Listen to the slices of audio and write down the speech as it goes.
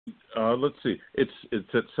Let's see. It's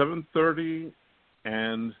at 7:30,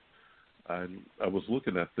 and I was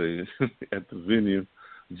looking at the at the venue.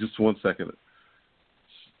 Just one second.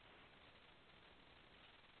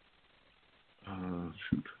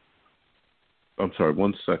 Shoot. I'm sorry.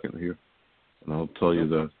 1 second here, and I'll tell you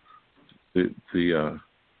the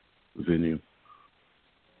venue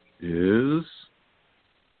is.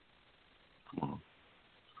 Come on.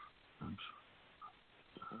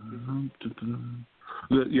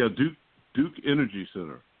 Yeah, Duke Energy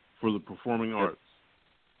Center for the Performing Arts.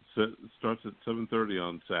 It starts at 7:30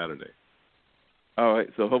 on Saturday. All right,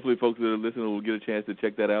 so hopefully folks that are listening will get a chance to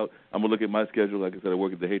check that out. I'm going to look at my schedule. Like I said, I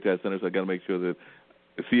work at the Haytat Center, so I got to make sure that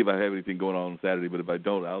see if I have anything going on Saturday. But if I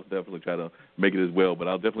don't, I'll definitely try to make it as well. But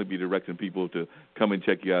I'll definitely be directing people to come and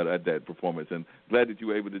check you out at that performance. And glad that you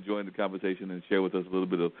were able to join the conversation and share with us a little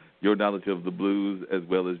bit of your knowledge of the blues as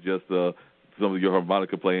well as just some of your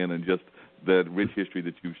harmonica playing and just that rich history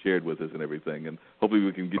that you've shared with us and everything. And hopefully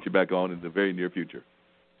we can get you back on in the very near future.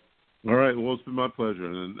 All right. Well, it's been my pleasure,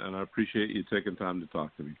 and I appreciate you taking time to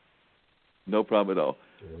talk to me. No problem at all.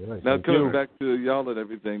 Right, now, coming back to y'all and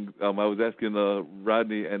everything, I was asking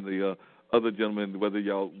Rodney and the other gentleman whether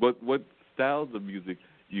y'all, what styles of music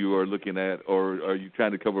you are looking at, or are you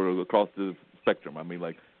trying to cover across the spectrum? I mean,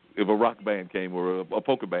 like, if a rock band came or a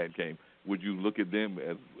polka band came, would you look at them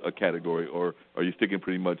as a category, or are you sticking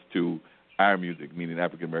pretty much to our music, meaning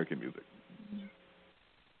African-American music?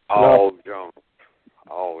 All genres.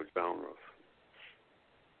 All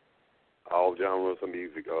genres of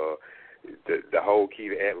music. The whole key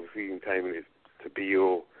to Atmosphere Entertainment is to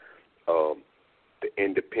build the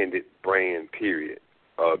independent brand, period.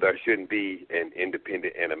 There shouldn't be an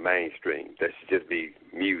independent and a mainstream. There should just be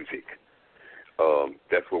music.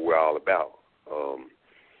 That's what we're all about.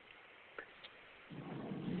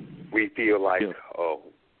 We feel like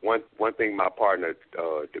one thing my partner,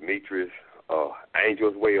 Demetrius, Angel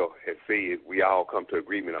as well, has said we all come to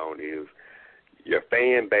agreement on is your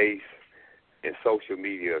fan base and social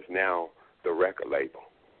media is now the record label.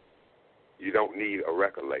 You don't need a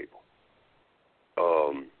record label.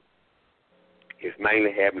 It's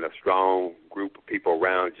mainly having a strong group of people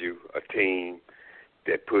around you, a team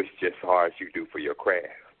that push just as hard as you do for your craft.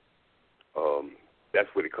 That's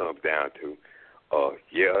what it comes down to.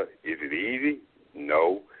 Is it easy?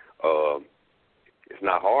 No. It's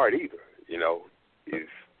not hard either. You know, it's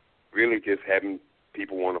really just having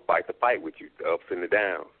people want to fight the fight with you, the ups and the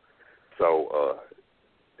downs. So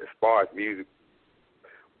as far as music,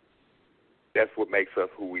 that's what makes us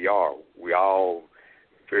who we are. We all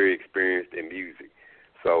very experienced in music.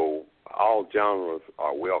 So all genres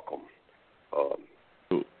are welcome.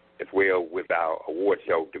 As well with our award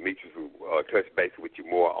show, Demetrius will touch base with you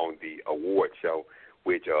more on the award show,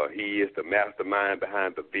 which he is the mastermind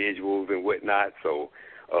behind the visuals and whatnot. So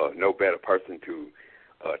no better person to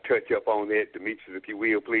touch up on that. Demetrius, if you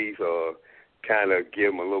will, please kind of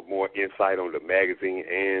give him a little more insight on the magazine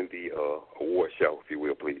and the award show, if you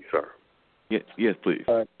will, please, sir. Yes, please.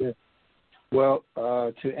 Yes. Well,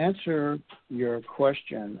 to answer your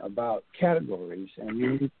question about categories, and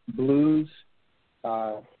you need blues,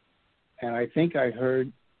 and I think I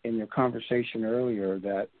heard in your conversation earlier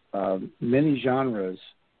that many genres,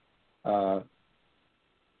 for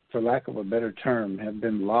lack of a better term, have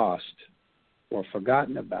been lost or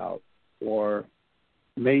forgotten about or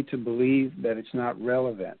made to believe that it's not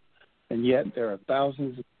relevant. And yet there are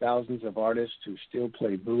thousands and thousands of artists who still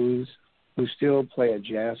play blues, who still play at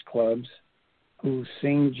jazz clubs, who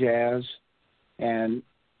sing jazz. And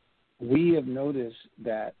we have noticed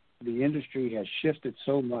that the industry has shifted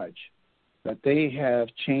so much that they have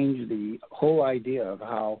changed the whole idea of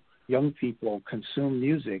how young people consume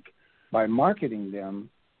music by marketing them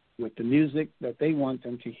with the music that they want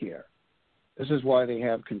them to hear. This is why they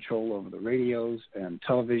have control over the radios and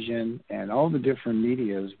television and all the different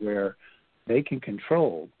medias where they can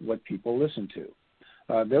control what people listen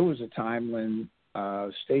to. There was a time when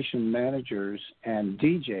station managers and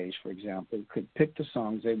DJs, for example, could pick the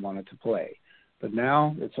songs they wanted to play. But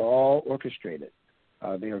now it's all orchestrated.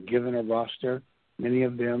 They are given a roster. Many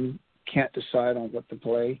of them can't decide on what to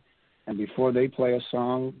play. And before they play a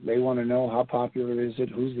song, they want to know how popular is it,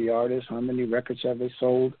 who's the artist, how many records have they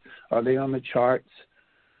sold, are they on the charts?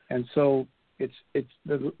 And so it's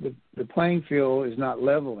the playing field is not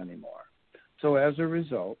level anymore. So as a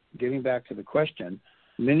result, getting back to the question,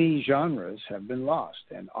 many genres have been lost,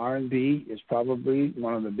 and R&B is probably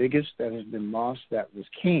one of the biggest that has been lost. That was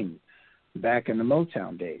king back in the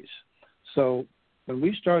Motown days. So when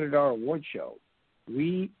we started our award show,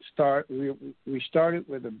 we started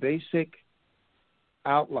with a basic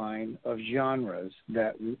outline of genres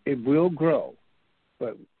that it will grow,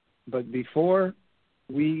 but But before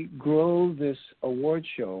we grow this award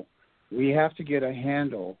show, we have to get a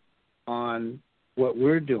handle on what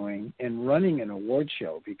we're doing in running an award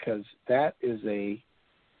show, because that is a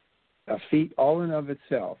feat all in of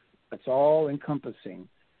itself. It's all encompassing,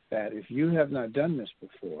 that if you have not done this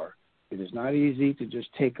before, it is not easy to just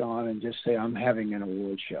take on and just say, I'm having an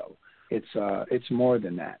award show. It's more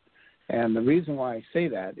than that. And the reason why I say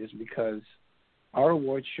that is because our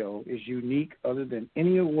award show is unique other than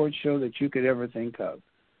any award show that you could ever think of.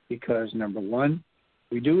 Because, number one,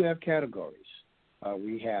 we do have categories.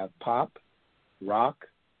 We have pop, rock,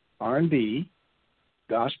 R&B,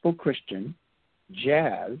 gospel Christian,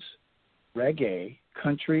 jazz, reggae,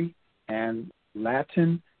 country, and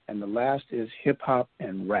Latin, and the last is hip-hop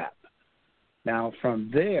and rap. Now,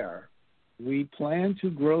 from there, we plan to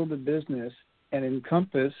grow the business and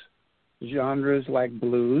encompass genres like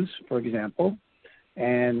blues, for example,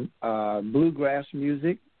 and bluegrass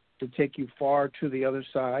music to take you far to the other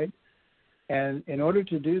side. And in order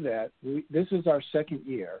to do that, this is our second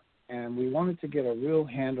year, and we wanted to get a real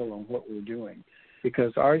handle on what we're doing,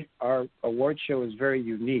 because our award show is very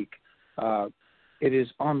unique. It is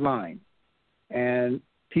online, and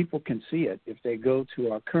people can see it if they go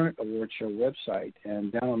to our current award show website,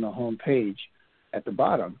 and down on the home page at the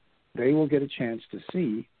bottom, they will get a chance to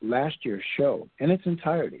see last year's show in its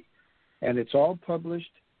entirety. And it's all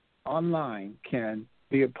published online, can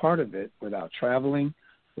be a part of it without traveling,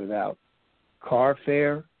 without car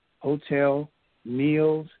fare, hotel,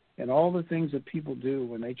 meals, and all the things that people do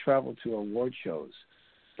when they travel to award shows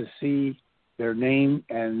to see their name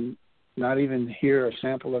and not even hear a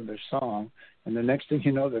sample of their song. And the next thing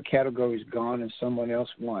you know, the category's gone and someone else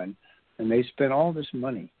won. And they spent all this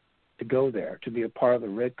money to go there, to be a part of the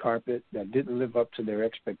red carpet that didn't live up to their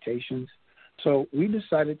expectations. So we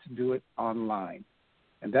decided to do it online.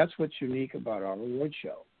 And that's what's unique about our award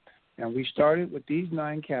show. And we started with these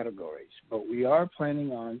 9 categories, but we are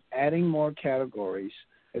planning on adding more categories,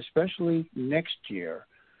 especially next year,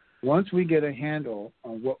 once we get a handle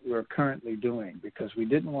on what we're currently doing, because we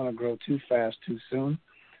didn't want to grow too fast too soon.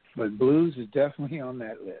 But blues is definitely on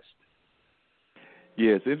that list.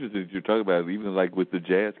 Yeah, it's interesting that you're talking about it, even like with the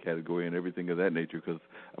jazz category and everything of that nature, because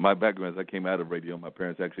my background is I came out of radio. My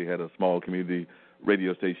parents actually had a small community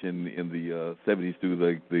radio station in the 70s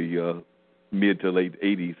through the mid to late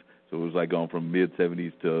 80s. So it was like going from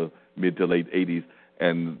mid-70s to mid to late 80s.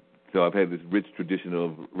 And so I've had this rich tradition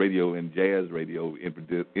of radio and jazz radio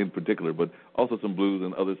in particular, but also some blues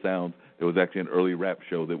and other sounds. There was actually an early rap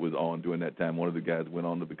show that was on during that time. One of the guys went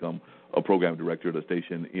on to become a program director at a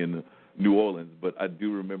station in New Orleans. But I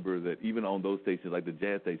do remember that even on those stations, like the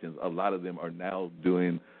jazz stations, a lot of them are now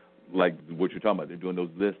doing like what you're talking about. They're doing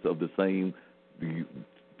those lists of the same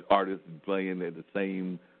artists playing at the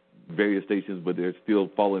same various stations, but they're still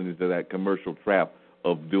falling into that commercial trap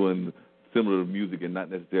of doing similar music and not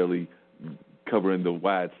necessarily covering the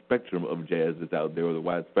wide spectrum of jazz that's out there or the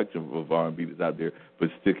wide spectrum of R&B that's out there, but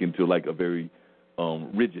sticking to like a very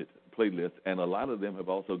rigid playlist. And a lot of them have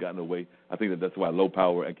also gotten away. I think that's why low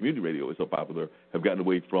power and community radio is so popular, have gotten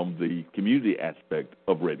away from the community aspect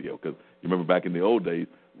of radio. Because you remember back in the old days,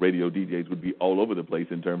 radio DJs would be all over the place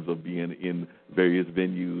in terms of being in various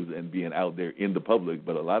venues and being out there in the public,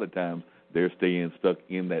 but a lot of times they're staying stuck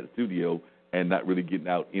in that studio and not really getting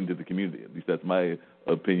out into the community. At least that's my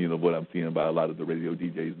opinion of what I'm seeing by a lot of the radio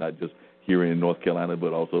DJs, not just here in North Carolina,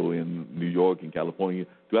 but also in New York and California,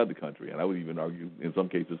 throughout the country. And I would even argue in some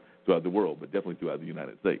cases throughout the world, but definitely throughout the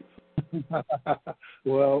United States.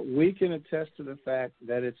 Well, we can attest to the fact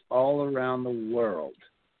that it's all around the world.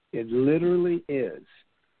 It literally is.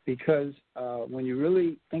 Because when you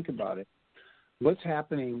really think about it, what's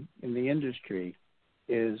happening in the industry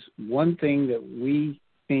is one thing that we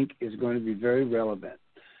think is going to be very relevant.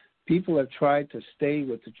 People have tried to stay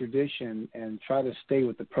with the tradition and try to stay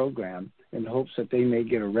with the program in hopes that they may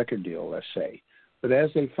get a record deal, let's say. But as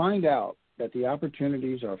they find out that the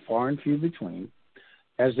opportunities are far and few between,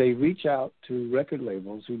 as they reach out to record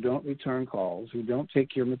labels who don't return calls, who don't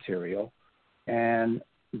take your material, and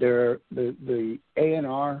the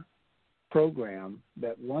A&R program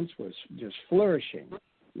that once was just flourishing,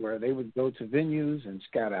 where they would go to venues and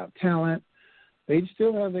scout out talent, they'd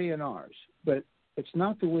still have A&Rs, but it's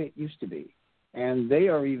not the way it used to be. And they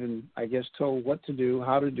are even, I guess, told what to do,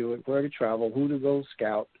 how to do it, where to travel, who to go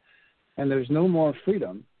scout. And there's no more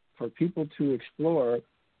freedom for people to explore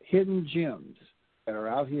hidden gems that are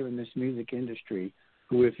out here in this music industry,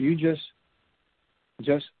 who if you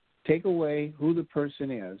just take away who the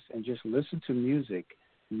person is and just listen to music,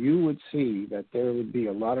 you would see that there would be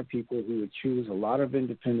a lot of people who would choose a lot of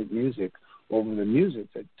independent music over the music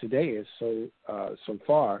that today is so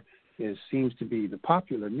far seems to be the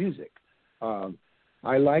popular music.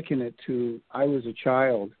 I liken it to, I was a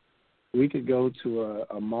child, we could go to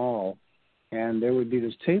a mall and there would be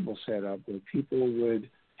this table set up where people would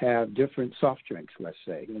have different soft drinks, let's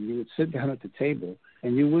say, and you would sit down at the table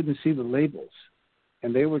and you wouldn't see the labels.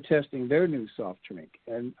 And they were testing their new soft drink.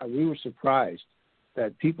 And we were surprised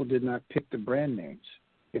that people did not pick the brand names.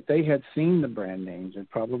 If they had seen the brand names, they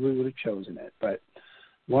probably would have chosen it. But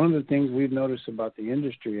one of the things we've noticed about the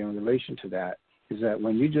industry in relation to that is that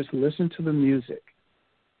when you just listen to the music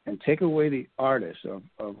and take away the artists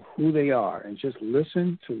of who they are and just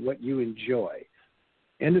listen to what you enjoy,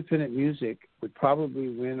 independent music would probably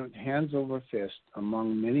win hands over fist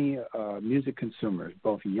among many music consumers,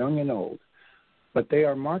 both young and old. But they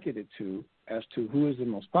are marketed to as to who is the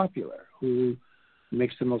most popular, who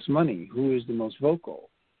makes the most money, who is the most vocal.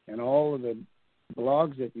 And all of the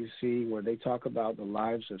blogs that you see where they talk about the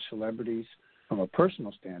lives of celebrities from a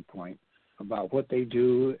personal standpoint, about what they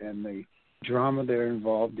do and the drama they're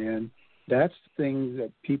involved in, that's the things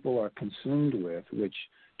that people are consumed with, which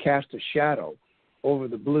cast a shadow over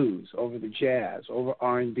the blues, over the jazz, over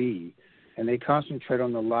R&B, and they concentrate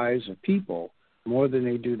on the lives of people more than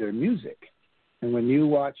they do their music. And when you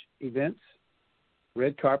watch events,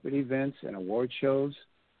 red carpet events and award shows,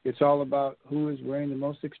 it's all about who is wearing the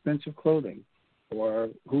most expensive clothing or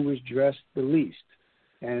who is dressed the least.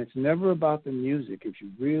 And it's never about the music if you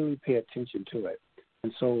really pay attention to it.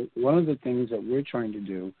 And so one of the things that we're trying to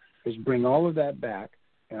do is bring all of that back,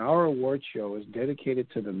 and our award show is dedicated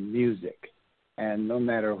to the music. And no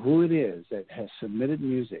matter who it is that has submitted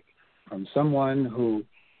music, from someone who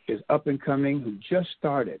is up and coming, who just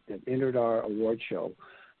started, that entered our award show,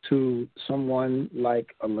 to someone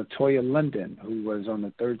like a LaToya London, who was on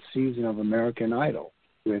the 3rd season of American Idol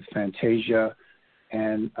with Fantasia,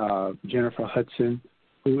 and Jennifer Hudson,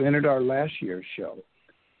 who entered our last year's show.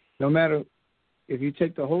 No matter, if you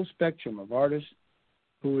take the whole spectrum of artists,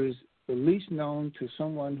 who is the least known to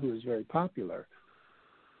someone who is very popular,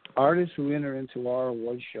 artists who enter into our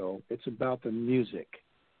award show, it's about the music,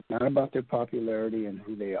 not about their popularity and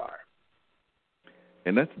who they are.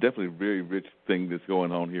 And that's definitely a very rich thing that's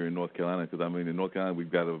going on here in North Carolina, because, I mean, in North Carolina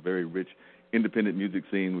we've got a very rich independent music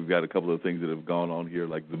scene. We've got a couple of things that have gone on here,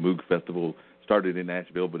 like the Moog Festival started in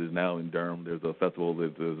Nashville but is now in Durham. There's a festival,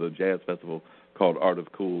 there's a jazz festival called Art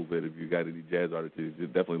of Cool, that if you got any jazz artists, you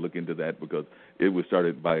should definitely look into that, because it was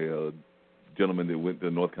started by a gentleman that went to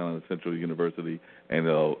North Carolina Central University and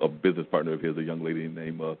a business partner of his, a young lady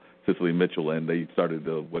named Cicely Mitchell, and they started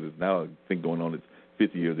what is now, I think, going on its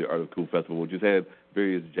 50th year, the Art of Cool Festival, which has had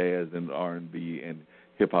various jazz and R&B and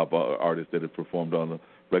hip-hop artists that have performed on a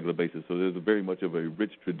regular basis. So there's very much of a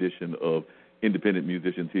rich tradition of independent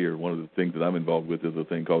musicians here. One of the things that I'm involved with is a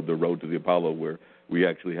thing called the Road to the Apollo, where we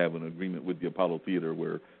actually have an agreement with the Apollo Theater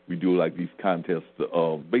where we do like these contests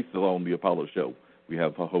based on the Apollo show. We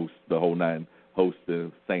have a host, the whole nine, host,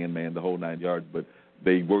 the Sandman, the whole 9 yards, but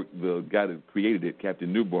they work, the guy that created it,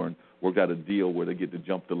 Captain Newborn, worked out a deal where they get to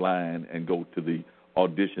jump the line and go to the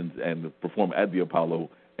auditions and perform at the Apollo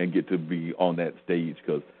and get to be on that stage,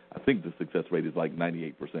 because I think the success rate is like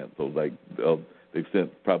 98%. So like they've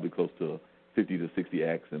sent probably close to 50 to 60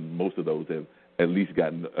 acts, and most of those have at least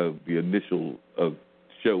gotten the initial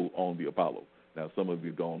show on the Apollo. Now some of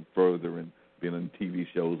you have gone further and been on TV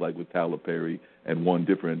shows like with Tyler Perry and won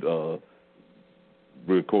different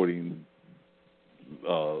recording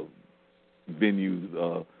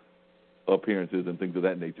venues, appearances and things of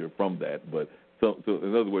that nature from that. But so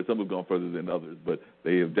in other words, some have gone further than others, but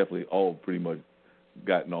they have definitely all pretty much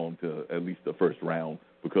gotten on to at least the first round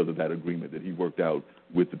because of that agreement that he worked out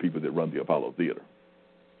with the people that run the Apollo Theater.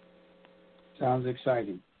 Sounds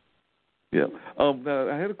exciting. Yeah. Now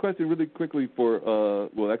I had a question really quickly for,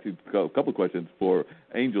 actually a couple of questions for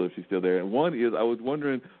Angel, if she's still there. And one is, I was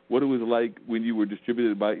wondering what it was like when you were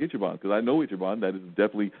distributed by Ichiban, because I know Ichiban, that is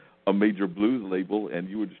definitely a major blues label, and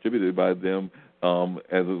you were distributed by them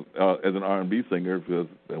as an R&B singer. Because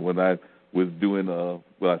when I was doing,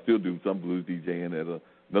 I still do some blues DJing at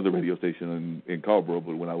another radio station in Caldwell,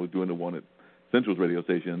 but when I was doing the one at Central's radio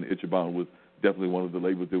station, Ichiban was definitely one of the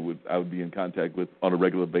labels that I would be in contact with on a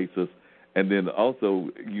regular basis. And then also,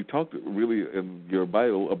 you talked really in your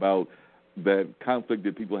bio about that conflict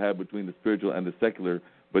that people have between the spiritual and the secular,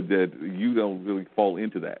 but that you don't really fall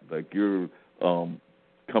into that. Like you're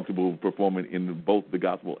comfortable performing in both the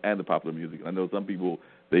gospel and the popular music. I know some people,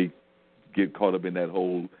 they get caught up in that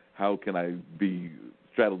whole, how can I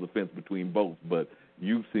straddle the fence between both? But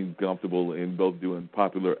you seem comfortable in both doing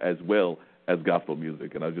popular as well as gospel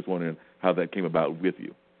music. And I was just wondering how that came about with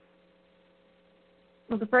you.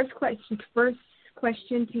 Well, the first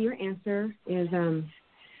question to your answer is